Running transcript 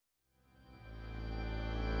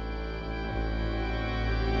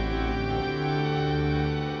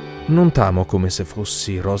Non t'amo come se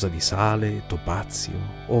fossi rosa di sale, topazio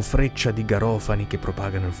o freccia di garofani che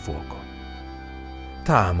propagano il fuoco.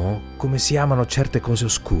 T'amo come si amano certe cose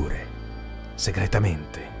oscure,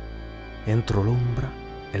 segretamente, entro l'ombra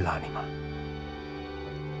e l'anima.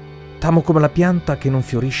 T'amo come la pianta che non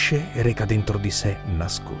fiorisce e reca dentro di sé,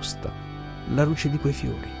 nascosta, la luce di quei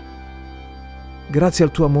fiori. Grazie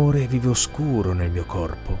al tuo amore vive oscuro nel mio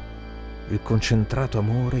corpo il concentrato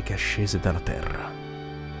amore che ascese dalla terra.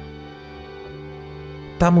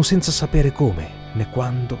 T'amo senza sapere come, né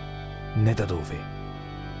quando, né da dove.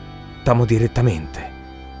 T'amo direttamente,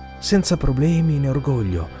 senza problemi né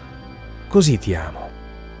orgoglio. Così ti amo,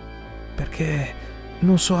 perché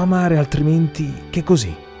non so amare altrimenti che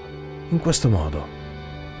così, in questo modo,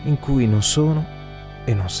 in cui non sono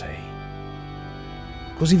e non sei.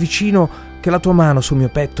 Così vicino che la tua mano sul mio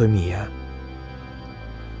petto è mia,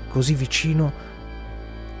 così vicino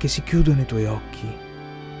che si chiudono i tuoi occhi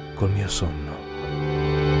col mio sonno.